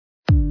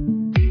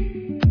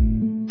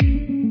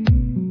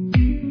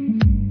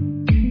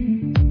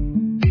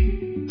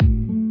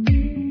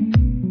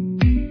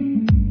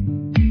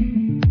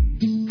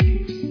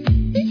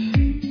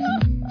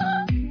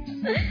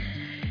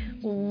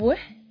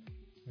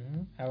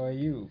How are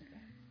you?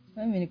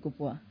 Mimi niko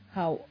poa.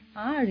 How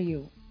are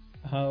you?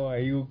 How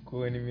are you?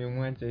 Kwa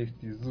nimemwacha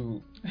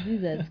Estizu.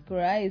 Jesus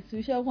Christ,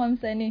 ushakuwa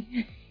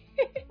msanii.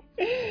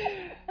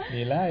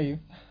 Ni live.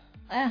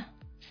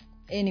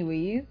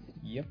 Anyways.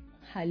 Yep.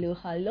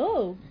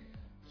 Hello.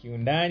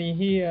 Kiundani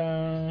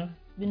here.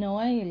 Been a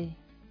while.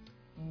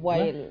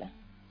 While.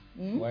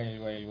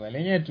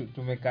 Yenye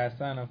tumekaa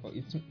sana for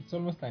it's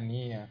almost an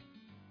year.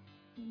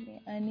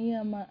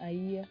 Ania ama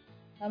aia.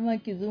 Ama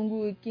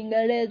kizungu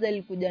Kiingereza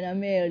ilikuja na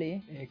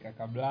Mary.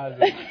 Kaka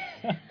Blazo.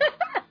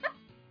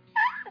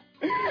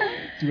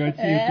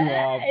 Tuachie tu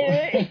hapo.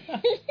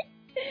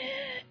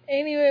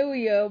 Anyway,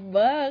 we are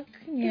back.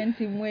 Ni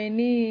Auntie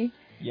Mweni.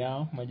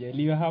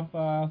 Majaliwa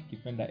hapa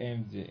ukipenda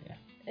MJ.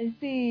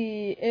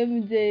 Si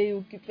MJ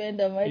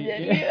ukipenda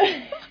Majaliwa.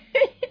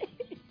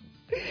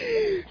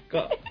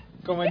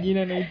 Kwa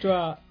majina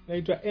naitwa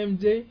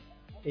MJ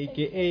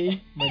aka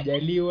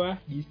Majaliwa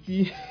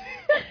DC.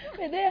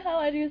 But then how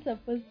are you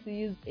supposed to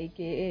use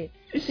aka?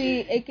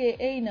 See,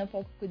 aka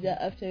inafaa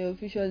kuja after your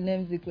official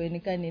name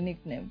zikuenika ni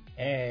nickname.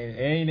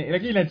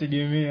 Lakini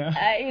inategemea.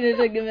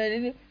 Inategemea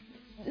nini?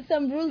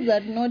 Some rules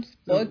are not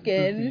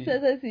spoken.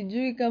 Sasa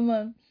sijui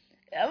kama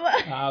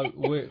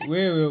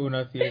wewe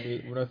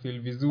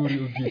unafeel vizuri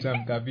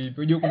ukitamka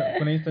vipi. Unajua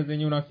kuna instance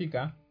zenye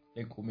unafika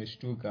like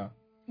umeshtuka.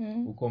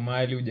 Uko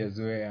mahali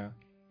hujazoea.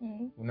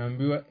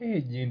 Unaambiwa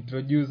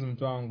introduce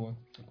mtu wangu.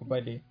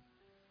 Kupale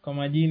kwa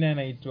majina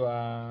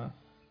naitwa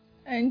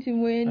Auntie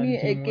Mweni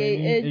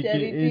aka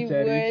Charity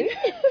Boy.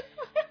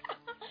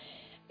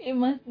 It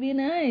must be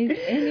nice.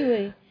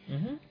 Anyway,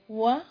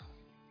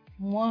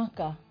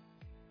 mwaka.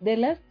 The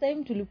last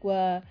time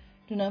tulikuwa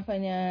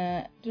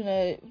tunafanya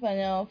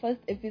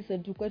first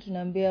episode tulikuwa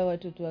tunaambia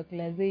watoto wa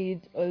class 8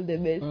 all the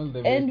best.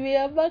 And we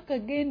are back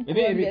again.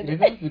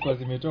 Because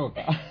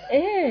zimetoka.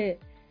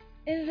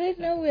 And right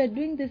now we are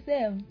doing the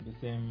same.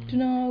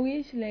 Tuna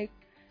wish like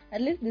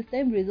at least this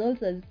time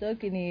results are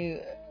stuck in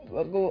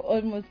go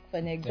almost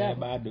kufanya exam.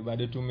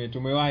 Bado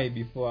tumewahi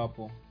before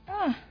hapo.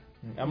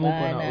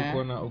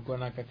 Ama uko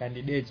na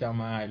candidate cha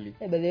mahali.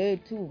 By the way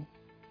two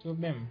of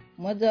them.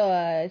 Mmoja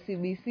wa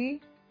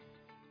CBC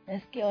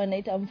nasikia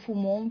wanaita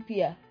mfumo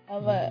mpya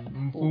ama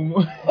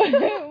mfumo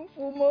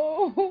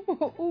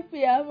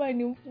upya ama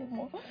ni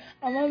mfumo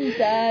ama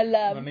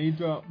mtaala.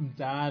 Wanaitwa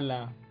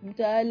mtaala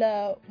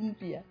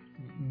mpya.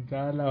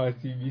 Mtaala wa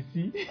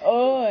CBC.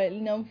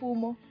 Lina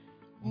mfumo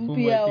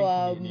mpya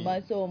wa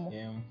masomo.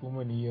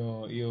 Mfumo ni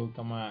hiyo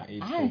kama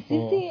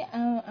sisi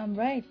I'm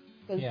right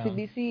because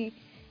CBC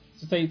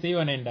sasa hivi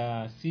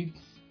wanaenda 6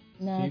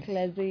 na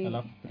class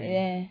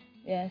 8.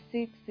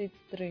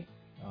 663.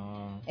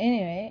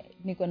 Anyway,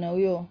 niko na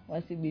huyo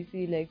wa CBC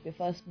like the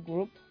first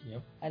group.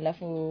 Yep.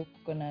 Alafu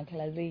kuko na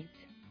class 8.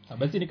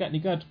 Basi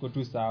nikaa tuko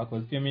tu sawa kwa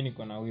pia mimi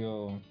niko na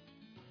huyo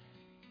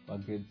wa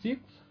grade 6.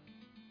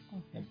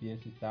 Na pia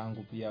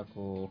sistangu pia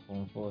kwa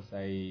form 4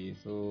 sai,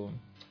 so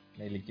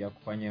naelekea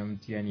kufanya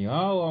mtihani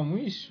wao wa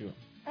mwisho.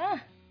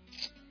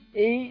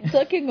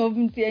 Talking of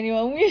mtihani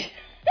wa mwisho.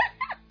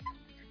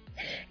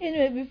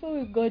 Anyway, before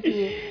we go to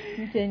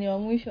mtihani wa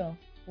mwisho,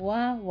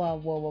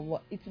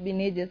 it's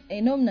been ages.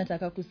 I know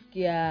mnataka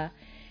kusikia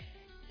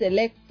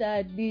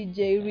Selector DJ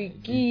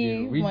Ricky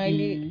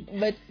Miley,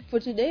 but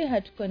for today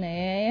hatuko na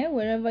yeye.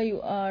 Wherever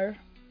you are,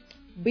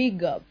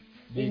 big up.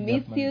 We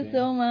miss you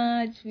so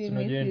much. We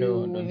miss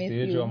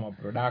you. Wa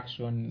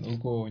production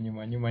huko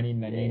nyuma nini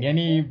na nini.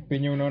 Yaani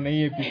penye unaona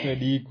hii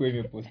episode iko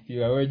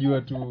imepostiwa, wewe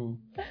jua tu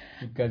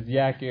kazi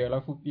yake.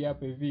 Alafu pia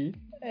hapa hivi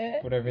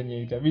kuna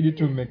venye itabidi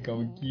tu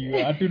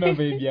mmekaukiwa. Hatuna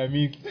vibe ya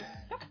mix.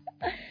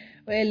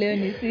 Wewe leo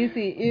ni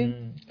sisi.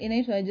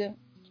 Inaitwaje?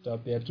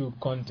 Tutapea tu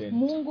content.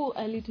 Mungu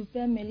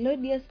alitupea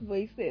melodious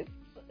voices.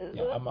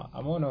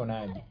 Ama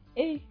unaonaje?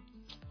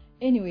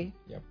 Anyway.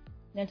 Yep.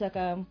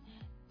 Nataka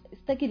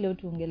sitaki leo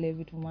tuongelee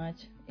vitu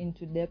much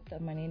into depth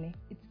ama nini.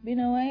 It's been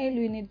a while,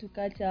 we need to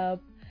catch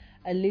up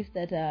at least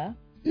at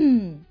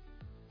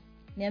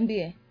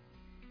niambie.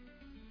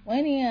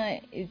 1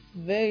 year is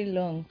very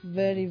long,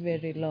 very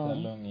very long.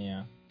 It's a long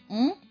year.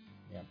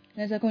 Yep.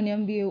 Nataka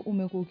uniambie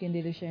umekuwa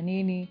ukiendelesha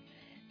nini?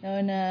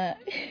 Naona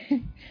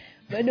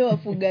bado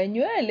wafuga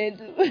nywele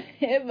tu.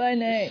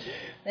 Bana.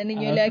 Na ni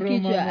nywele ya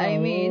kichwa, I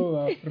mean.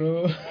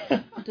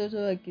 Mtoto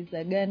wa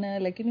Kisagana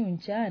lakini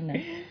unchana.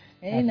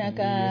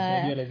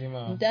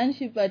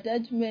 Internship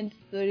attachment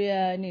story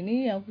ya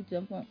nini ya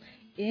kuchapa.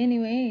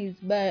 Anyways,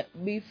 but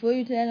before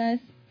you tell us,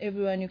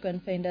 everyone, you can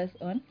find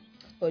us on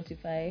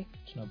Spotify.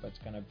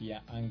 Tunapatikana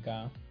pia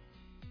Anchor,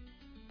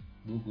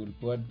 Google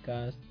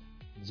Podcast,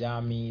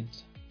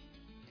 Jamit,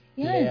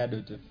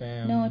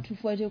 Player.fm. Na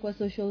tufuate kwa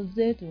socials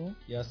zetu.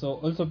 So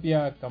also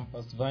pia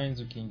Campus Vines,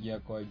 ukiingia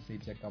kwa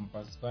website ya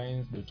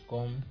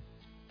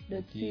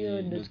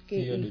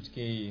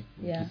campusvines.com.co.ke.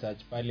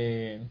 Ukisearch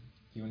pale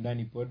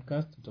Kiundani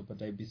Podcast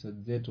utapata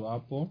episodes zetu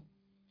hapo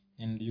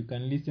and you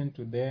can listen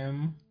to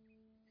them.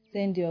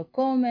 Send your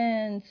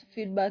comments,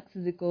 feedbacks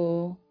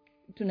ziko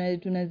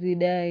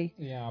tunazidai.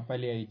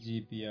 Pale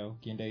IG pia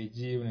ukienda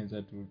IG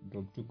unaweza tu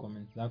drop tu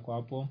comments zako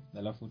hapo,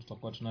 alafu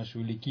tutakuwa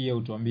tunashughulikia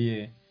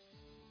utuambie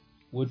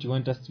what you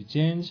want us to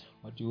change,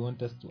 what you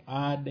want us to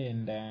add,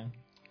 and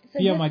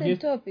Suggested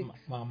magest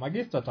topics.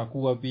 magest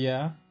atakuwa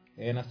pia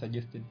na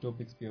suggested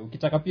topics pia.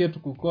 Ukitaka pia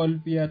tukucall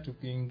pia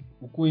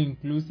ukue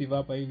inclusive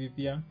hapa hivi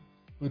pia,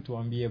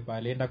 tuambie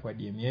pale, enda kwa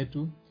DM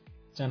yetu,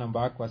 acha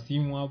namba yako kwa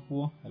simu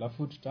hapo,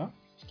 alafu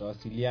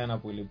tutawasiliana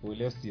pole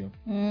pole, sio?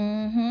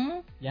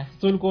 Yeah,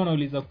 so ulikuwa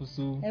unauliza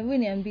kuhusu hebu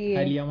niambie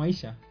hali ya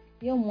maisha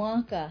hiyo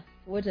mwaka,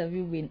 what have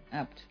you been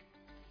up to?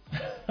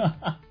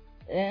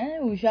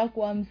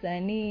 Ushakuwa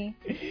msanii,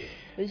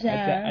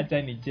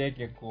 acha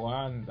nicheke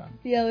kwanza.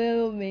 Pia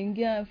wewe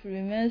umeingia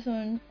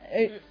Freemason,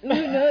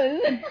 who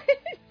knows?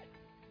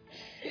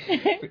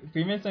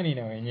 Freemason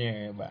ina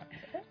wenyewe ba.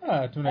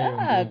 Tuna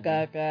hiyo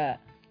kaka.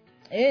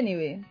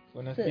 Anyway,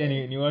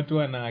 unasikia ni watu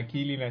wana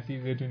akili na sisi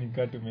zetu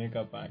nikaa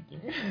tumeweka paki.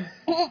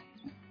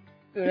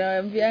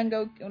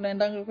 Unaambianga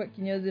unaendanga kwa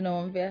kinyozi na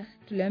mwambia,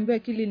 tuliambiwa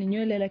akili ni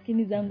nywele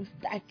lakini zangu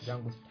staki.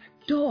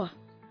 Toa.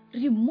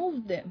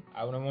 Remove them.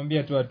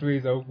 Unamwambia tu atoe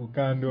za huku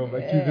kando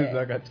bakize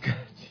za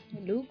katikati.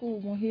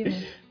 Luku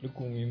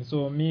muhimu.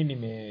 So mimi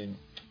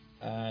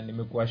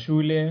nimekuwa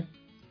shule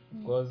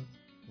because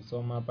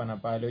kusoma hapa na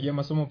pale. Unajua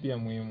masomo pia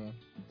muhimu.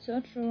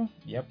 So true.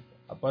 Yep.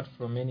 Apart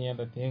from any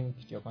other thing,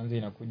 kitu ya kwanza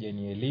inakuja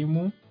ni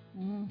elimu.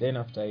 Then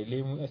after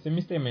elimu,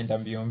 semester imeenda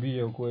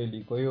mbio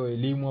kweli. Kwa hiyo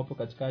elimu hapo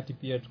katikati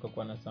pia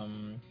tukakuwa na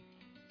some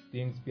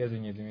things pia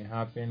zenye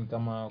happen,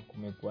 kama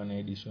kumekuwa na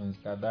editions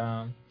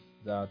kadhaa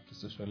za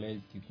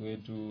socialize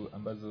kikwetu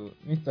ambazo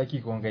sitaki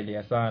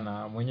kuongelea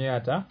sana, mwenyewe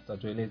hata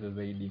tatueleza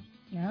zaidi.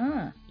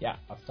 Yeah,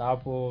 after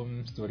hapo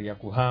story ya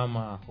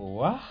kuhama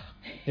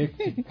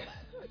hectic.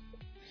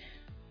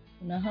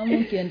 Unahama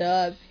ukienda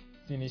wapi?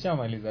 Si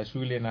nishamaliza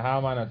shule na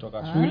hama,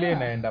 natoka shule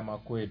naenda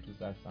makwetu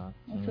sasa.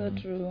 So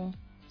true.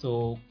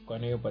 So kwa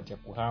hiyo part ya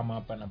kuhama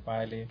hapa na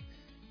pale,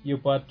 hiyo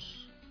part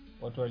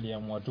watu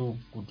waliamua tu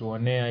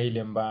kutuonea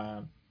ile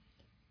mbaya.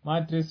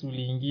 Mattress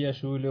uliingia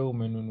shule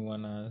umenunua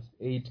na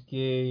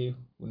 8k,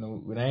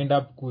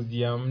 unaenda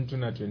kuzia mtu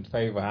na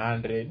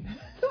 2500.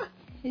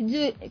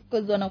 Sijui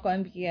cause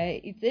wanakuambia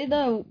it's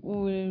either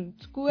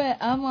uchukue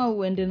ama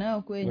uende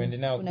nayo kwenye.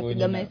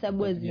 Unapiga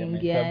mahesabu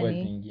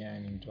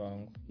zingiani mtu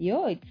wangu.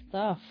 Yo, it's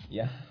tough.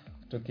 Yeah.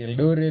 Kutoka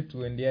Eldoret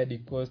tuende hadi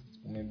Coast,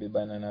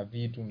 umebebana na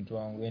vitu mtu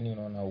wangu, yani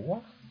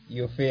unaona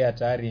hiyo fare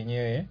hatari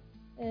yenyewe.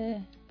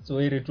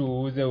 So ile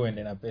tu uuze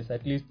uende na pesa,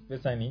 at least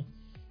pesa ni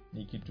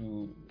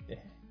kitu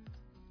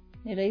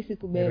ni rahisi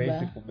kubeba.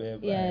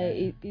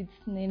 Yeah,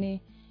 it's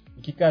nini,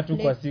 ikikaa tu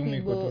kwa simu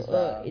iko tu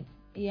sawa.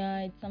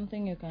 It's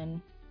something you can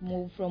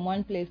move from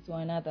one place to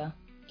another.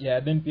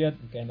 Yeah, then pia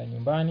nikaenda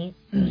nyumbani.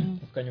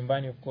 Kufika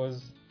nyumbani of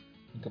course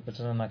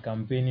nikapatana na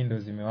kampeni ndo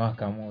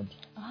zimewaka moto.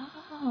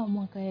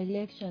 Mwaka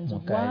elections.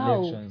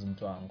 Elections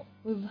mtu wangu.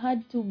 We've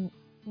had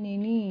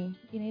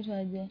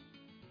inaitwaje?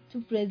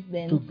 Two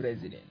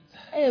presidents.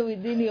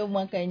 Within hiyo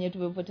mwaka yenye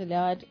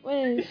tumepotelea watu.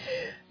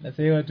 Na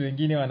sasa watu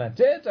wengine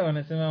wanateta,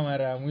 wanasema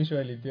mara ya mwisho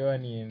walipewa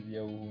ni enzi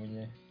ya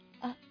uhunye.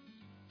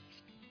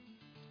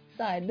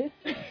 Sad.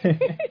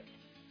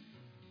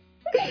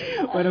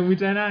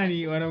 Wanamuita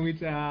nani?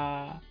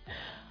 Wanamuita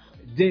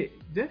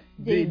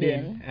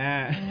Jaden.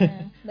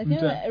 Lakini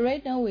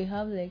right now we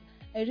have like,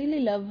 I really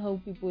love how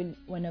people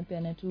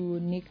wanapeana tu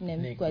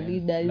nicknames kwa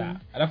leaders.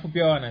 Alafu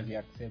pia wanazi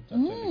accept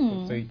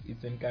actually. So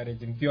it's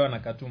encouraging. Pia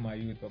wanakatuma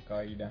youth wa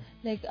kawaida.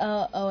 Like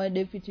our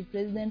deputy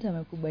president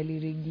amekubali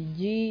Riggy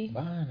G.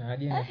 Bana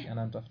hadi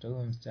anamtafuta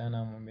huyo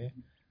msichana mwambie.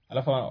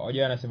 Alafu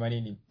wajua anasema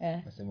nini?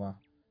 Anasema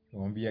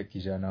mwambie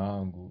kijana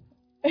wangu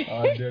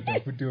aje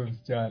tafute huyo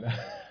msichana.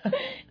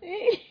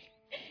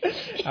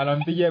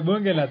 Anampigia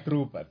bonge la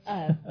troopers.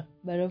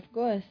 But of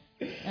course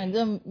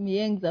anza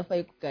miengs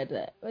afai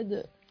kukata.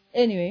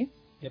 Anyway,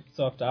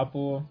 so after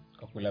hapo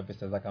tukakula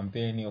pesa za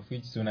kampeni, of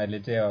which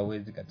tunaletewa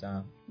uwezi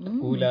kataa.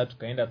 Tukula,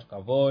 tukaenda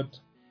tukavote.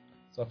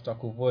 So after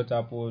kuvote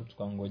hapo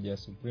tukangoja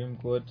Supreme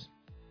Court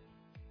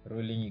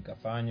ruling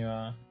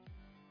ikafanywa,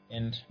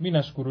 and mimi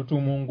nashukuru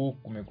tu Mungu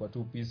kumekuwa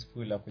tu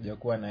peaceful, hakuja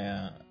kuwa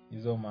na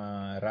hizo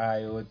ma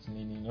riots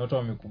nini, wote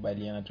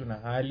wamekubaliana tu na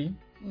hali.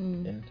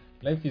 And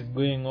life is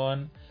going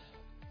on.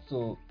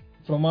 So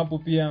from hapo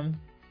pia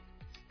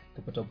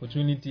tupata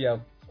opportunity ya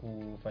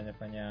kufanya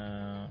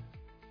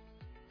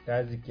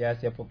kazi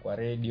kiasi hapo kwa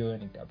radio.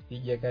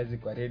 Nikapiga kazi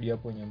kwa radio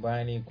hapo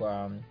nyumbani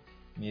kwa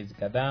miezi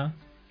kadhaa.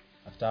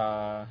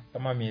 After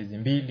kama miezi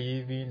 2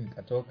 hivi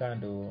nikatoka,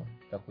 ndo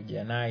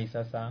nikakuja Nai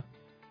sasa.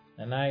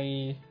 Na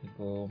Nai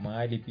niko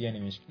mahali pia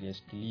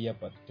nimeshikilia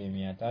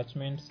part-time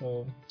attachment,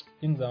 so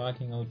things are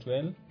working out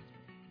well.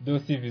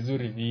 Though si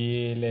vizuri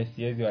vile,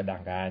 siwezi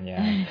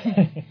wadanganya.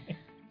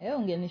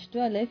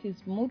 Ungenishtua, life is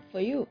smooth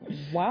for you.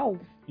 Wow.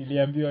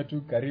 Iliambiwa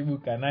tu karibu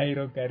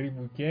Kanairo,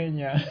 karibu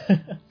Kenya.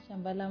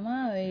 Shamba la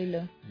mawe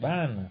hilo.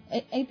 Bana.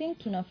 I think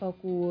tunafaa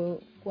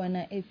kuwa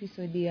na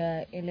episode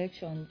ya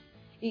elections.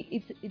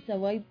 It's a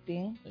wide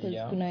thing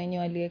because kuna wenye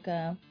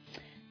walieka,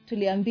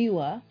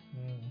 tuliambiwa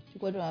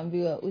tulikuwa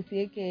tunaambiwa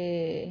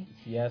usiweke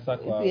siasa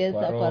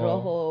kwa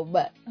roho,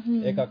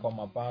 eka kwa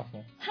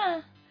mapafu.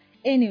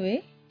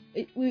 Anyway,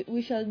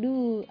 we shall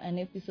do an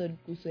episode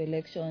kuhusu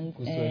elections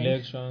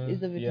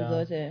hizo vitu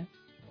zote.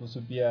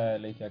 kuhusu pia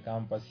like ya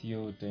campus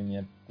hiyo time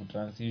ya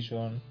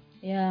transition,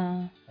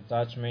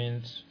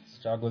 attachment,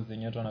 struggles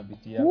zenye watu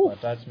wanapitia kwa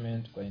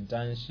attachment, kwa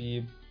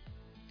internship.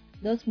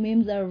 Those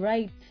memes are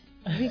right.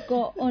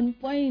 Ziko on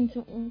point.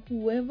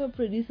 Whoever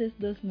produces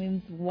those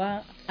memes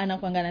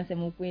anakuanga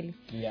anasema ukweli.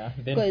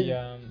 Then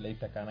pia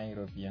like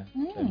Kanairo pia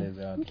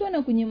eleza watu. Mtu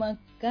anakunyima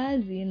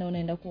kazi na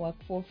unaenda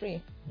work for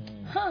free.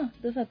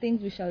 Those are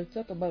things we shall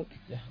talk about.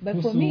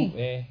 But for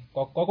me,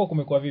 kwako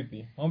kumekuwa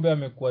vipi? Mambo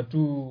yamekuwa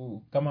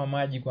tu kama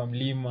maji kwa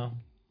mlima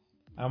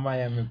ama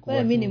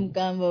yamekuwa? Mimi ni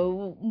Mkamba.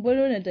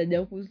 Mbona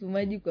unataja kuhusu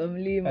maji kwa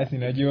mlima? Basi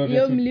najua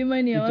hiyo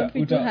mlima ni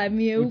wapi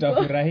tuhamie huko?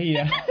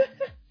 Utafurahia.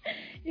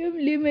 Hiyo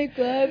mlima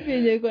iko wapi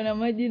yenye iko na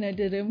maji na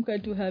teremka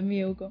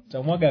tuhamie huko?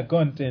 Tutamwaga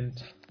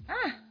content.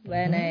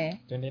 Bana.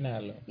 Twende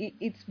nalo.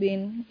 It's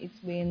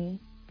been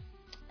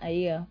a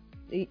year.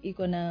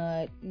 Iko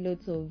na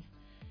lots of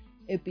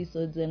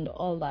episodes and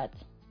all that.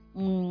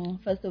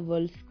 First of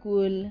all,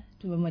 school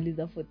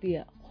tumemaliza 4th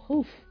year.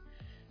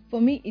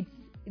 For me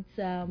it's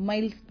a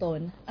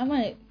milestone.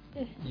 Ama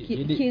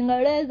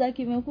Kiingereza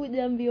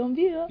kimekuja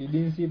mbio. You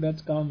didn't see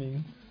that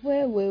coming.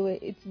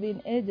 Wait, it's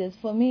been ages.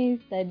 For me,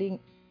 studying,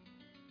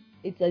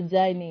 it's a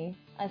journey,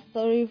 a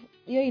story.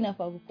 Hiyo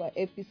inafaa kwa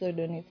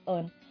episode on its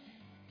own.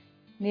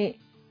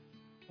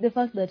 The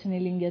fact that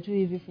nilingia tu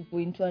hivi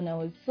 4.1, I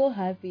was so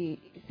happy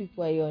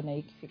sikuwa iona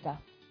ikifika.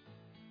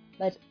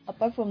 But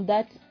apart from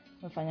that,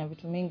 tumefanya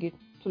vitu mingi.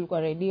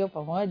 Tulikuwa radio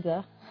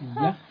pamoja.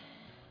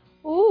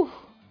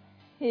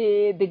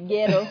 The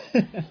ghetto.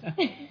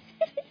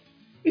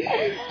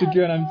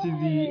 Tukiwa na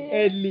mchizi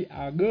Edly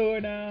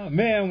Agona,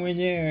 mea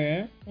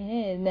mwenyewe.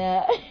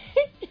 Na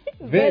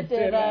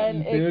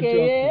veteran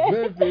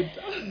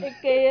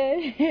aka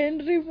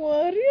Henry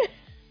Mori.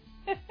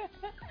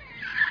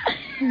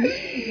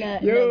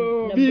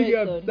 Big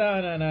up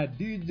sana na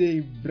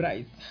DJ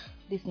Bryce.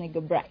 This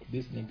nigga Bryce.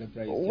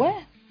 Well,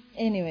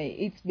 anyway,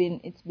 it's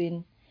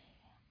been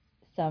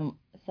some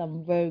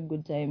very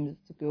good times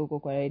tukiwa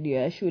kwa radio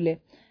ya shule.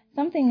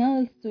 Something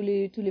else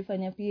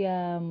tulifanya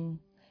pia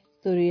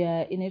story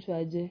ya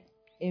inaitwaje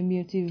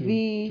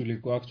MUTV.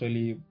 Tulikuwa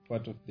actually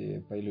part of the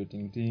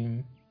piloting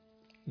team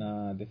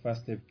na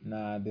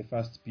the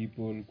first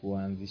people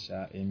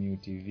kuanzisha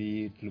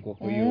MUTV. Tulikuwa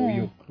kwa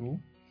hiyo crew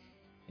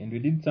and we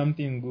did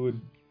something good.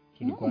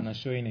 Tulikuwa na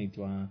show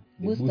inaitwa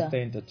The Booster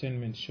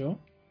Entertainment Show.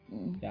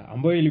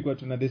 Ambayo ilikuwa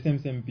tuna the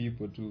same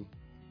people too.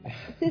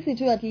 Sisi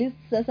tu at least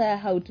sasa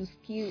how to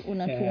ski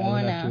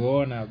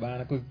unatuona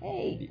bana cause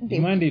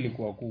demand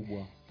ilikuwa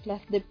kubwa.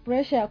 Plus the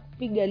pressure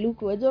kupiga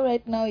look. Wajua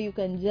right now you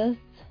can just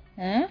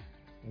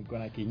uko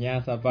na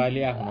kinyasa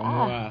pale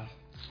unaamua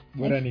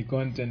bora ni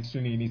content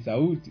tu ni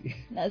sauti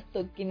na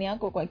stokini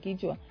yako kwa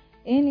kichwa.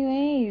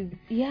 Anyways,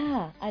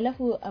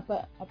 alafu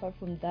apart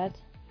from that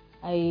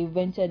I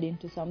ventured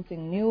into something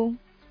new,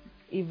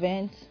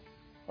 event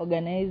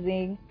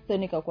organizing. So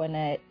nikakuwa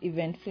na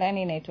event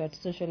fulani inaitwa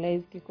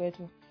Socialize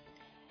Kikwetu.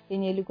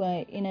 Yenye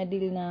ilikuwa ina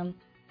deal na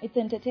it's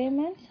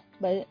entertainment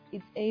but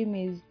its aim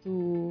is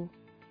to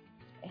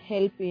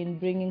help in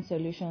bringing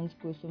solutions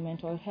to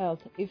mental health.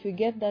 If you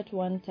get that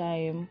one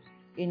time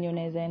in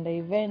unaweza enda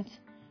event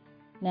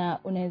na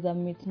unaweza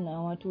meet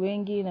na watu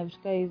wengi na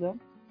vitu hizo,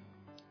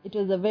 it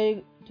was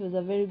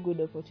a very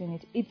good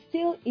opportunity. It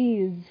still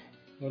is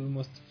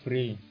almost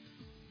free.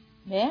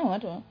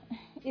 Watu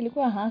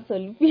ilikuwa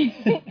hustle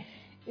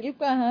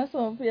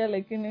pia.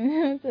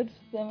 Lakini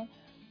tuseme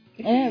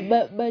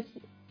but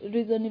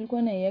reason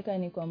ilikuwa naiweka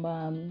ni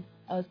kwamba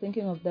I was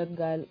thinking of that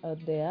girl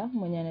out there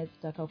mwenye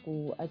anataka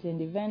ku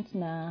attend event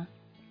na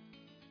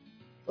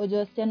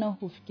wasichana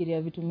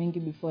hufikiria vitu mingi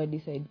before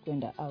decide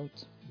kwenda out.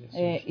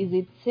 Is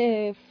it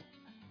safe?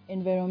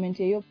 Environment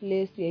ya hiyo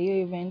place ya hiyo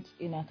event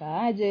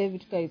inakaaje,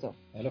 vitu hizo.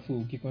 Alafu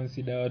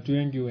ukiconsider watu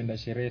wengi huenda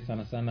sherehe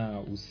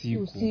sana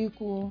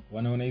usiku.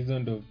 Wanaona hizo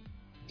ndo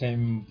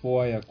time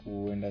poa ya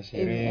kuenda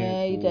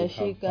sherehe,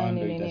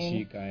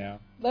 itashika.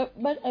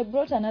 But I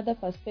brought another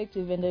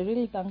perspective and I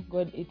really thank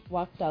God it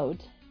worked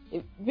out.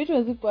 Vitu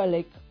hazikuwa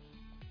like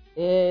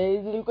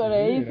zilikuwa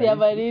rahisi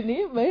ama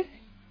nini, but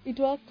it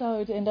worked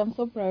out and I'm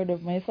so proud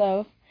of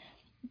myself.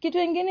 Kitu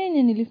kingine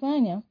yenye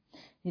nilifanya,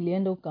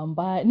 nilienda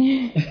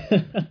Ukambani.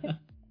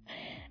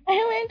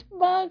 I went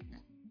back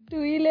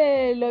to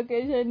ile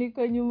location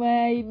iko nyuma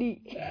ya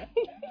ID.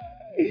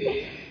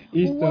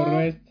 East or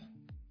West?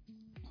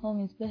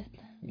 Home is best.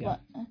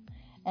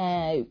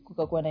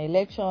 Kukakuwa na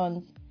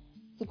elections.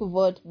 Siku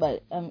vote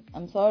but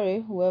I'm sorry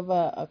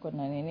whoever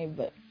akona nini,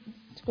 but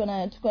tuko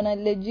na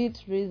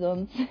legit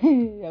reasons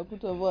ya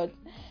kuto vote.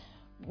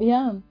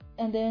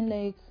 And then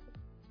like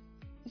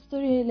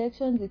story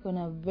elections iko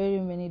na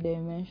very many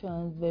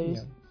dimensions, very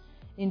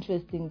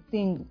interesting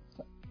things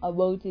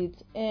about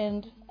it,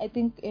 and I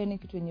think any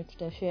kitu yenye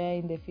tutashare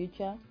in the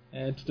future.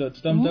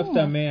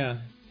 Tutamtafuta mayor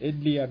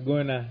Edly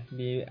Agona,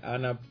 ni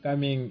an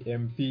upcoming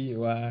MP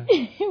wa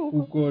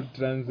huko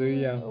Trans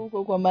Nzoia,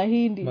 huko kwa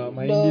Mahindi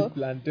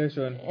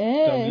plantation.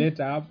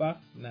 Tutamleta hapa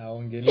na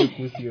ongelee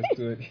kuhusu hiyo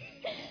story.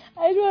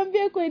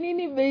 Aliwaambia kwa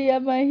nini bei ya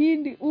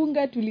mahindi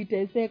unga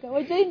tuliteseka.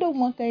 Wacha ndio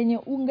mwaka yenye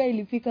unga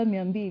ilifika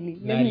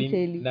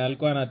 200. Na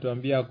alikuwa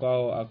anatuambia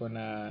kwao ako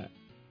na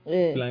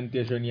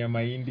plantation ya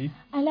mahindi.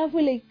 Alafu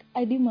like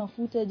hadi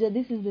mafuta,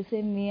 this is the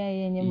same year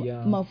yenye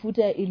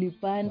mafuta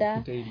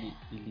ilipanda.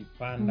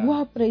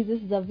 Ilipanda.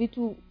 Prices za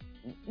vitu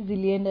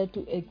zilienda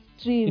to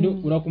extreme.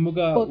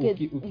 Unakumbuka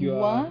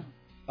ukiwa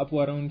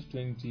hapo around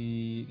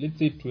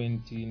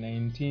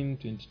 2019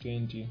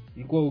 2020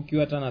 ilikuwa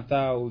ukiwa hata na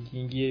taa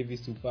ukiingia hivi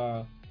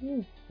super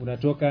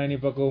unatoka yani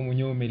paka wewe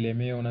mwenyewe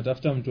umelemewa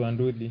unatafuta mtu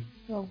andudi.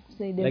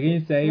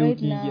 Lakini sasa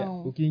hivi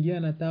ukiingia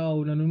na taa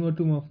unanunua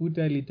tu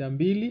mafuta lita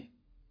 2.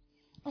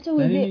 Hata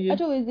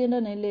uwezi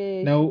enda na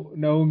ile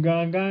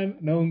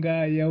na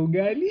unga ya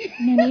ugali.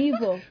 Ni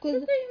hivyo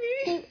cuz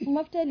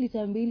mafuta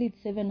lita 2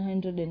 it's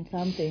 700 and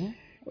something.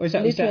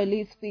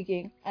 Literally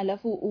speaking,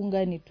 alafu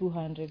unga ni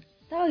 200.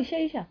 Sawa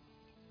ishaisha.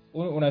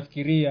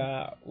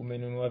 Unafikiria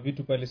umenunua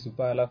vitu pale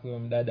super alafu yule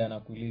mdada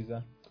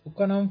anakuuliza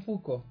uko na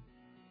mfuko?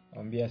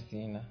 Anambia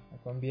sina.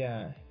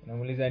 Nakwambia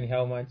unamuuliza ni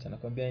how much?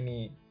 Anakwambia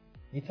ni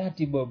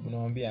 30 bob.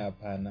 Unamwambia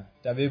hapana.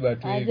 Tabeba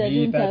tu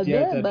hivi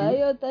 30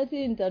 hiyo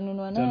 30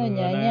 nitanunua nayo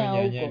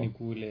nyanya ni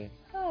kule.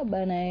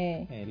 Bana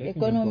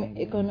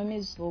economy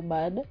is so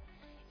bad.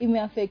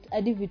 Imeaffect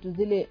hadi vitu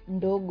zile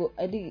ndogo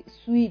hadi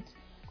sweet.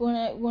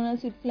 Kuna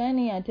sweet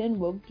flani ya 10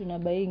 bob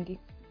tunabaingi.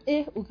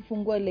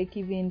 Ukifungua like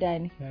hivi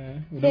ndani.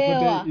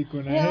 Unapata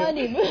iko na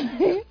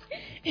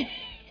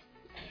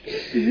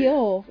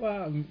yo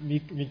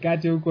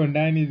mikate huko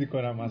ndani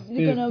ziko na space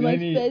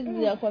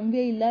yani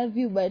nakwambia I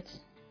love you but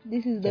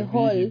this is the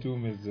hole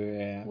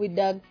we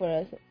dug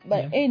for us.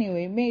 But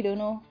anyway, me don't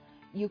know,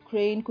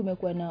 Ukraine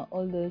kumekuwa na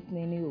all those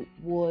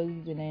wars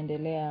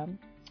zinaendelea.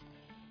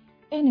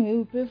 Anyway,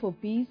 we pray for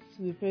peace,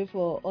 we pray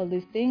for all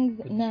these things.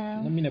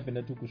 Na mimi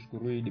napenda tu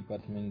kushukuru hii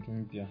department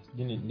mpya.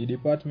 Ni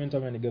department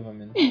ama ni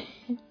government?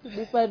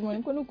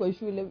 Department kwa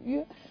shule.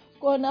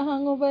 Kuna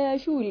hangover ya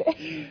shule.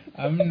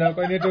 Amna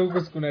kwa nini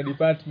huko kuna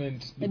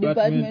department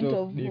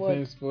of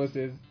Defense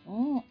Forces.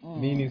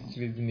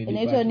 Ministries ni department.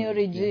 Inaitwa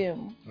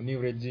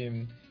new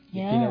regime.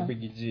 Kina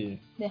Big G.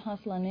 The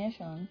Hustler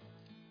Nation.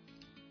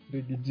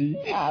 Big G.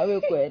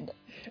 Wewe kwenda.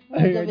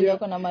 Ndio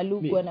kuna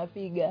maluku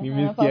anapiga.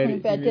 Anafaa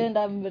kumpa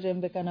tenda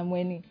mrembeka na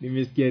mweni.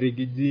 Nimesikia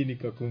Big G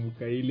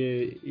nikakumbuka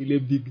ile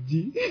Big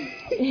G.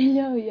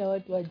 Ile ya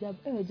watu ajabu.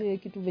 Unajua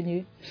kitu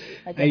venye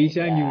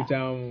Aisha ni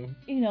utamu.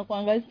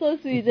 Inakuanga so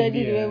sweet hadi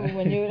wewe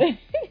mwenyewe.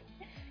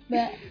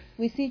 But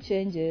we see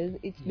changes.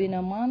 It's been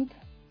a month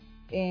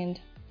and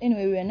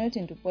anyway we are not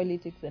into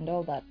politics and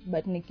all that,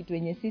 but ni kitu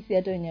yenye sisi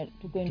hata wenye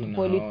tuko into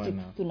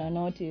politics tuna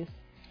notice.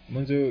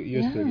 Mwanzo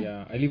hiyo story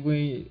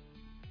alivyo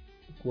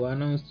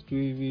kuannounce tu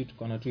hivi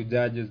tukaona tu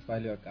judges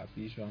pale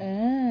wakaapishwa.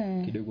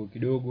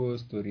 Kidogo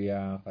story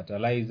ya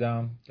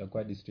fertilizer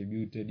itakuwa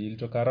distributed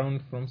ilitoka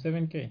around from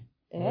 7k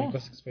ilikuwa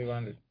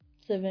 6500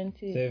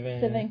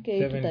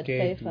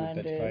 7k to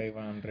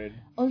 3500.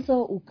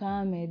 Also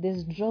ukame,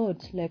 there's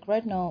drought like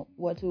right now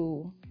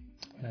watu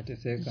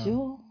wanateseka.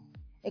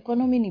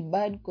 Economy ni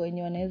bad kwa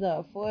wenye wanaweza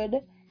afford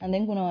and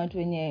then kuna watu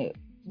wenye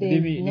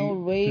there's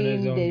no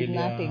rain, there's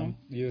nothing.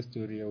 Hiyo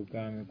story ya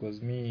ukame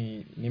because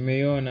me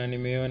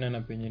nimeiona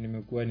na penye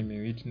nimekuwa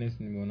nimewitness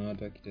nimeona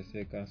watu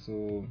wakiteseka,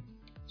 so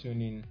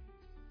tune in,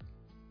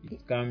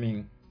 it's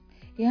coming.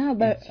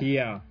 But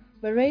here.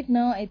 But right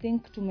now I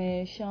think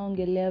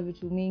tumeshaongelea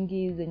vitu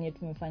mingi zenye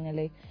tumefanya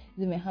like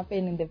zime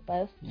happen in the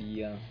past.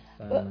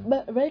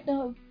 But right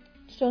now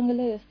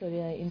tutaongelea story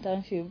ya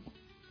internship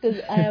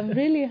because I am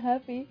really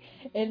happy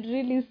and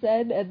really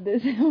sad at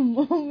this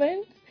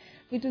moment.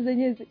 Vitu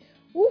zenye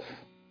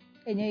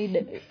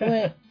enye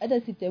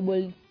hata si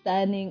table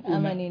standing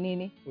ama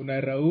nini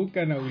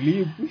unarauka na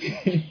ulipu.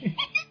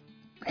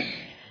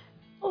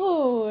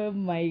 Oh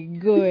my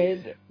god,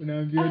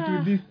 unaambiwa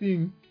tu this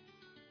thing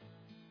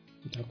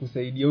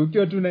itakusaidia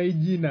ukiwa tu na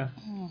jina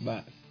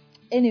bas.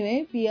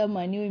 Anyway, pia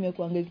Manu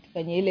imekuanga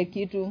kitufanya ile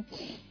kitu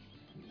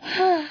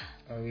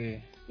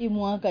hii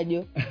mwaka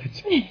jo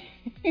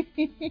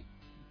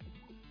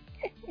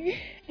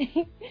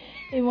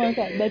hii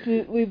mwaka, but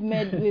we've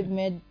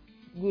made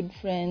good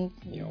friends.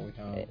 Yeah, we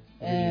have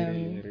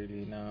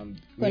really now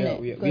we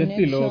are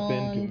still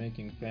open to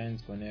making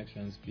friends,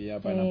 connections pia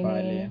hapa na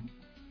pale.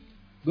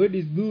 Good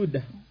is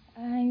good.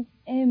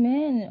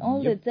 Amen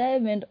all the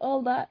time and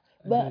all that.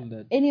 But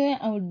anyway,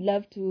 I would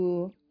love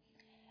to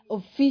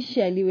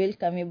officially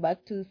welcome you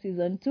back to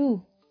season 2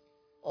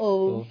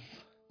 of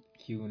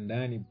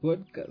Kiundani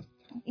podcast.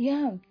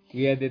 Yeah,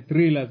 we are the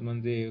thrillers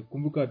manze.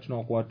 Kumbuka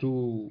tunakuwa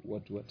tu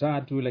watu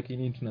watatu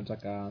lakini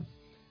tunataka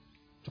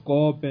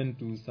tuko open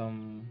to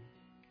some,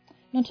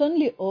 not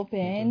only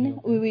open,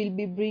 we will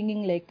be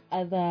bringing like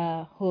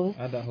other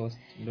hosts.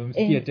 Ndio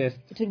msikie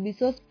test. It will be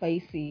so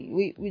spicy.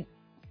 We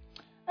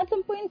at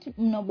some point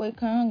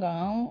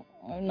mnaboekanga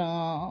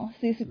na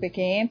sisi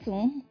peke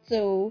yetu,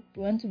 so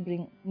we want to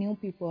bring new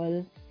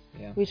people.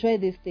 We try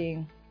this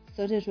thing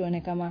sote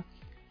tuone kama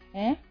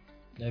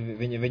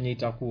venye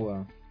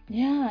itakuwa.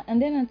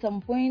 And then at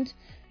some point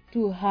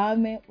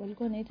tuhame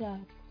walikuwa naita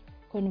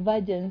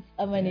convergence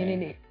ama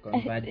nini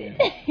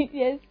convergence.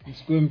 Yes,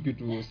 Msikue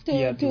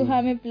mkitusikia to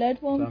hame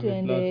platform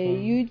tuende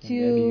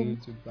YouTube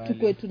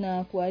tukwe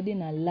tuna kuadi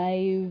na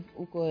live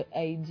uko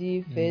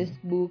IG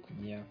Facebook.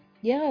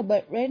 Yeah,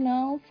 but right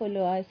now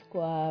follow us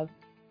kwa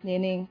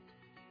nini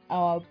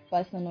our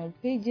personal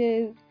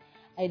pages.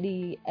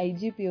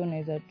 IG pia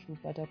unaweza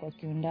tupata kwa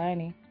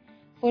Kiundani.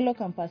 Follow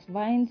Campus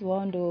Vines,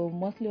 wao ndo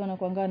mostly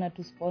wanakuanga na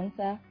to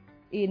sponsor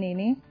hii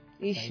nini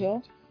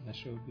show na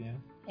show pia.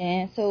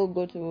 So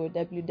go to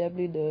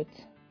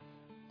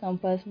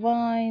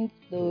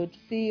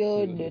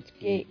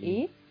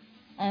www.campusvines.co.ke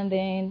and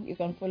then you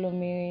can follow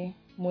me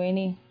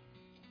Mweni.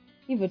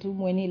 Hivyo tu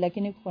Mweni,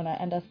 lakini kuko na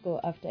underscore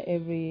after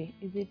every,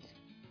 is it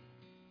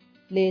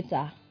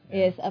later?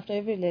 Yes, after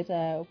every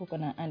letter kuko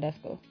na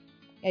underscore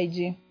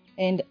IG,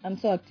 and I'm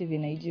so active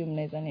in IG,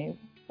 mnaweza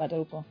nipata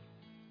huko.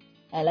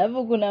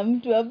 Alafu kuna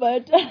mtu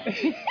hapa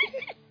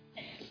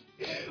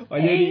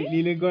Wajani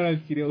nilikuwa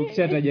nafikiria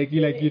ukishataja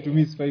kila kitu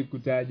mimi sifai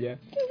kutaja.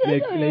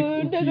 Like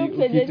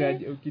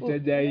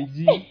ukitaja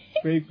IG,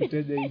 sifai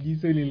kutaja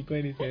IG, so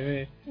nilikuwa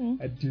niseme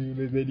ati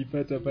unaweza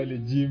nipata pale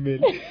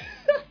Gmail.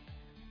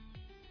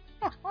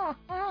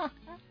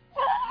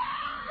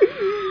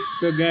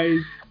 So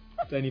guys,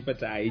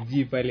 utanipata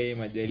IG pale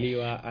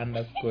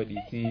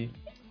Majaliwa_DC.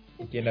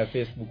 Ukienda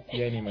Facebook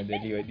pia ni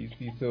Majaliwa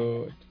DC,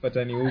 so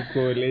tupatani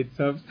huko. Let's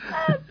have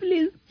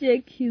please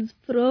check his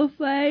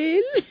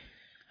profile.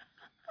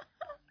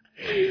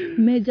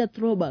 Major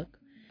throwback.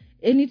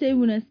 Anytime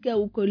unasikia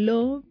uko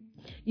low,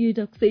 hiyo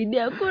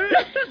itakusaidia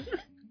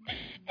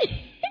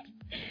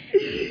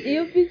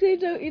hiyo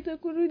picha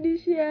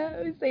itakurudishia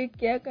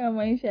usaikia kama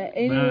maisha.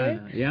 Anyway,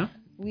 yeah,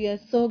 we are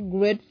so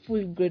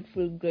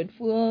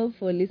grateful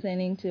for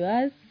listening to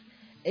us,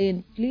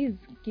 and please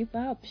keep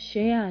up,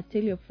 share,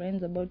 tell your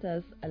friends about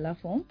us.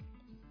 Alafu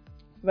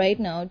right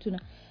now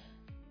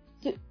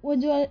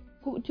wajua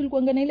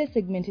tulikuanga na ile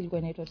segment ilikuwa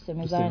inaitwa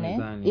tusemezane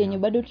yenye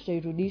bado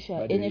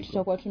tutairudisha, yenye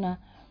tutakuwa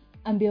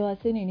tunaambia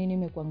waseni nini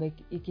imekuanga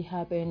iki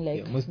happen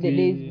like the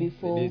days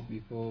before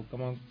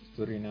kama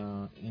story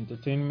na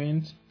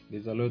entertainment.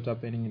 There's a lot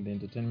happening in the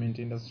entertainment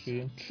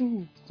industry.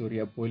 True.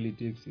 Story of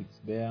politics,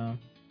 it's there.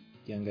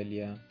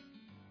 Kiangalia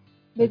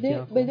but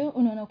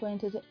unaona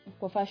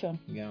kwa fashion.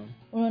 Yeah.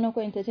 Unaona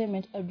kwa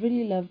entertainment, I'd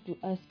really love to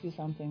ask you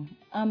something.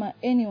 Ama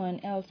anyone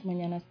else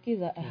mwenye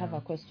anasikiza, I have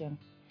a question.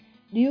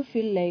 Do you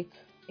feel like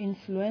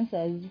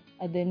influencers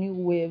are the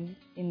new wave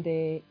in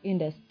the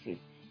industry?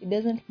 It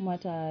doesn't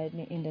matter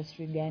the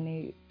industry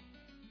gani,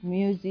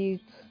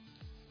 music,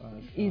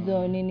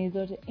 hizo nini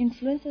zote.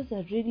 Influencers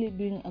are really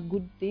doing a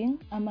good thing.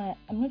 I'm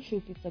not sure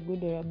if it's a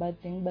good or a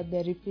bad thing, but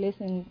they're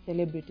replacing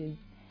celebrities.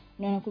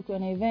 Unaona kukiwa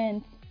na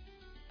events,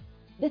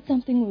 that's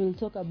something we will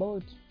talk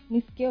about.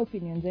 Nisikie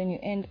opinions zenu,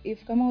 and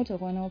if kama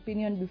utakuwa na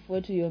opinion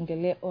before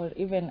tuiongele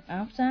or even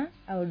after,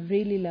 I would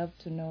really love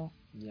to know.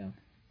 Yeah.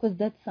 Because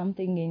that's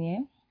something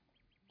yenye,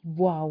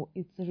 wow,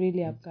 it's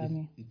really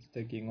upcoming. It's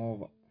taking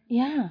over.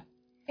 Yeah.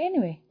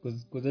 Anyway.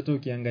 Because hata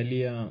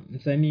ukiangalia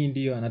msanii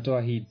ndio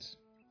anatoa hit.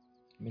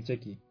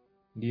 Umecheki?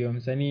 Ndio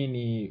msanii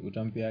ni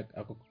utampia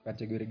ako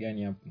category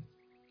gani hapo?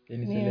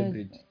 Yani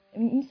celebrity.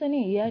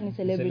 Msanii ni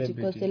celebrity,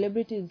 because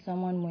celebrity is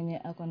someone mwenye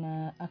ako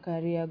na a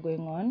career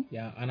going on.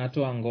 Yeah,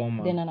 anatoa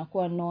ngoma. Then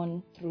anakuwa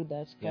known through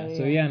that career. Yeah,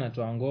 so yeye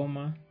anatoa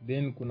ngoma,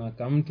 then kuna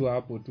kamtu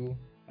hapo tu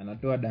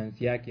anatoa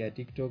dance yake ya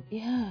TikTok.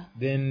 Yeah.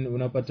 Then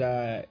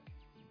unapata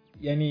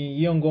yani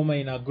hiyo ngoma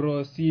ina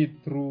grow si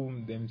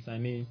through the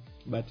msanii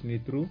but ni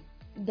through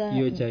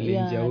hiyo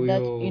challenge ya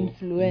huyo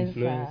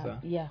influencer.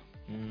 Yeah.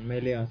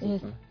 Melewa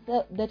sasa.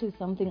 Yes, that is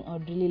something I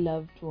would really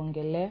love to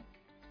ongele.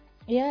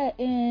 Yeah,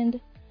 and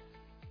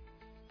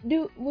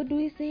what do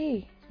we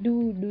say?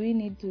 Do we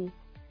need to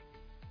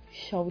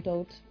shout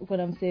out? Uko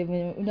na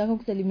mseme unataka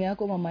kusalimia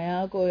yako mama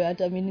yako,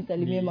 hata mimi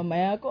nisalimie mama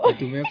yako.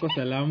 Tumeko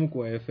salamu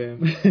kwa FM.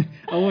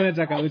 Au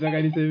unataka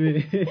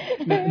niseme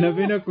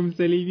napenda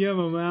kumsalimia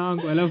mama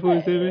yangu alafu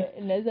useme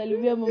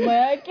nasalimia mama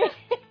yake.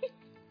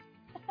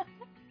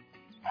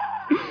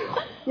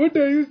 What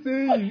are you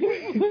saying?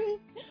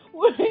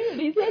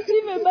 Risasi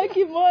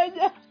imebaki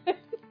moja.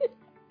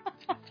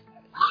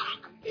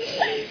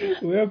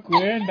 Wewe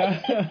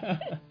kuenda.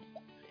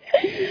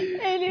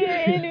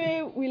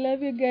 Anyway, we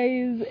love you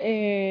guys,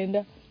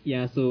 and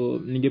yeah,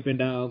 so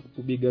ningependa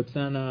kubig up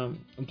sana.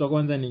 Mtu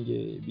kwanza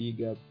big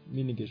up,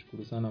 mimi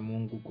ningeshukuru sana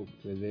Mungu kwa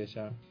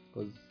kutuwezesha,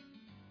 because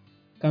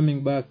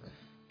coming back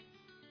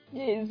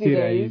yes,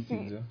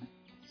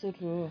 so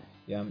true.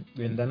 Yeah,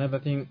 and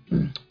another thing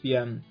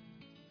pia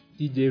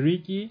DJ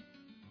Ricky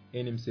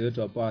ni msee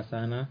wetu hapa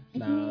sana,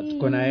 na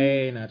tuko na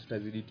yeye na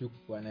tutazidi tu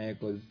kuwa naye,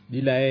 because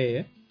bila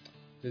yeye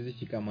tuwezi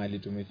fika mahali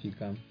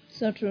tumefika.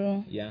 So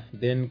true. Yeah,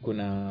 then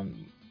kuna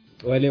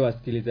wale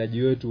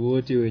wasikilizaji wetu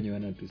wote wenye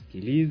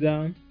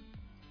wanatusikiliza,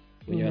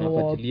 wenye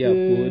wanafuatilia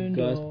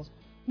podcast,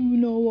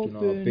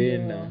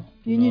 tunawapenda.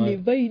 Nyinyi ni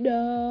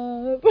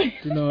vaida.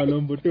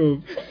 Tunawalombo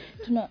top.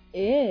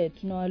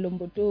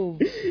 Tunawalombo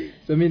top.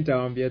 So mimi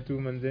nitawaambia tu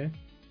manze,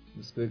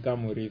 msikuwe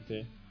kama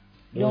Murife.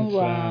 don't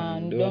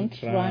run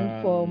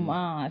from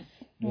us.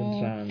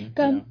 Don't run.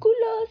 Come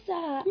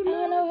closer.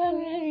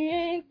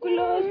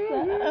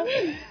 Closer.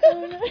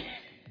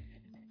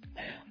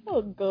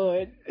 Oh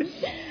God.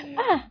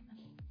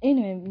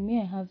 Anyway,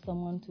 me, I have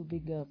someone to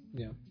big up.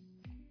 Yeah.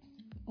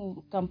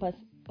 Campus.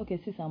 Okay,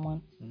 see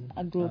someone.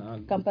 A group.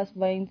 Campus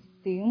Vines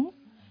team.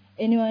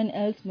 Anyone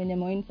else mwenye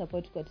moin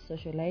support got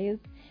socialize.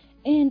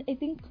 And I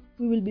think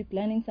we will be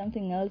planning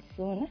something else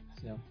soon.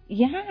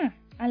 Yeah.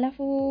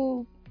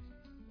 Alafu,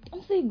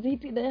 I'm so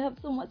excited. I have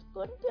so much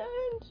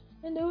content.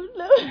 And I would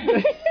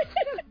love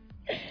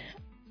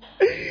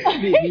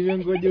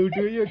Nimengoja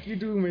utoe hiyo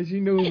kitu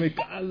umeshinda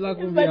umekaza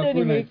kumbe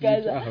hakuna kitu.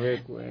 Wewe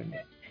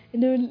kwenda.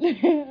 And I would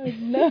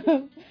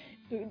love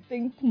to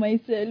thank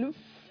myself.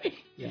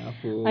 Yeah,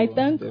 I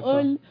thank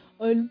all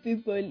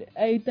people.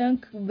 I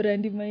thank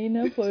Brandy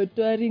Maina for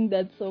touring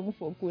that song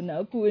for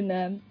Kuna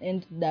Kuna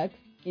and Dark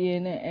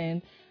Skin,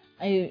 and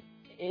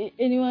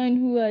anyone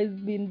who has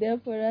been there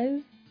for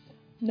us,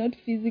 not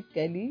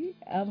physically,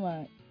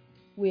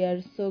 we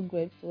are so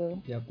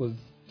grateful. Yeah, because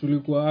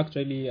tulikuwa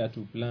actually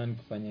plan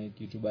kufanya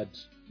kitu, but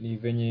ni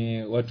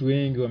venye watu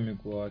wengi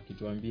wamekuwa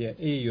wakituambia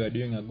you are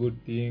doing a good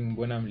thing,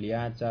 mbona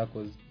mliacha?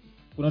 Because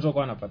kuna watu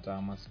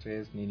wanapata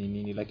stress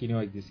nini, lakini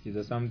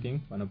wakisikiza something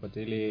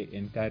wanapata ile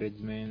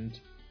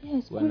encouragement.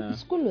 Yes,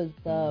 school was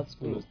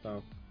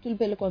tough.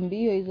 Tulipelekwa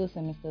mbio hizo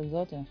semester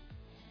zote.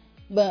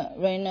 But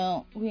right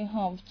now we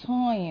have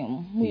time.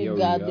 We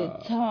got the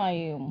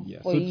time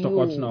for you. So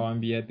tutakuwa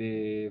tunawaambia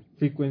the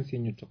frequency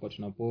yenye tutakuwa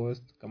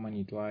tunapost kama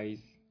ni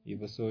twice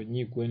hivyo, so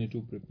nyi kueni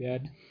tu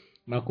prepared.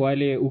 Na kwa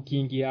wale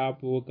ukiingia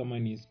hapo kama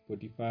ni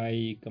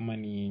Spotify, kama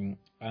ni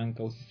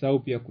Anchor, usisahau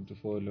pia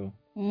kutufollow.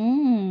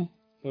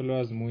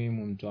 Followers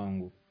muhimu mtu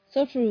wangu.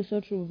 So true,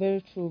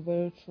 very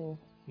true.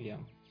 Yeah.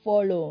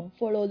 Follow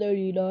the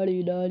leader.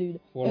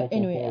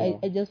 Anyway,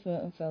 I just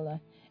felt that.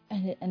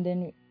 And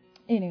then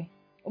anyway,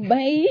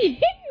 bye.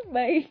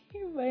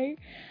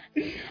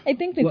 I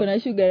think niko na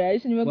sugar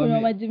rush,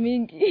 nimekunywa maji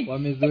mingi.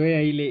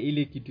 Wamezoea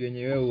ile kitu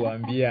yenye wewe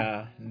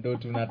uambia ndo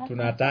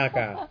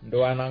tunataka, ndo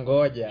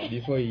wanangoja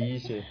before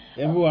iishe.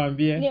 Hebu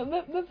waambie. Yeah,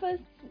 but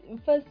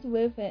first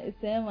wave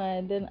sema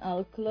and then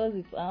I'll close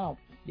it up.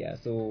 Yeah,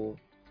 so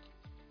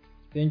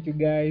thank you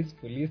guys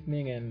for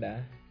listening, and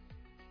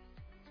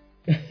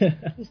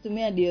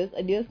Ustumia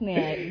adios ni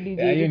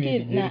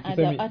DJ na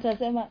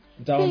atasema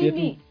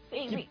nitawaambia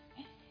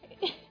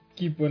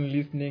keep on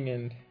listening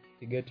and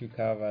to get you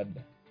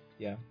covered.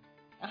 Yeah.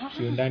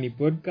 Shundani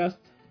podcast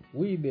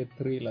with the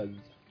thrillers.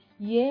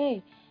 Yeah.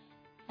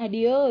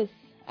 Adios.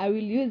 I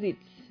will use it.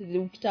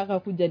 Ukitaka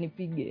kuja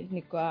nipige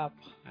niko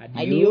hapa.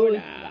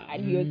 Adios.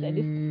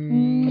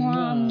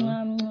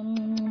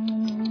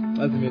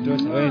 Basi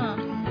metosha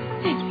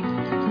wewe.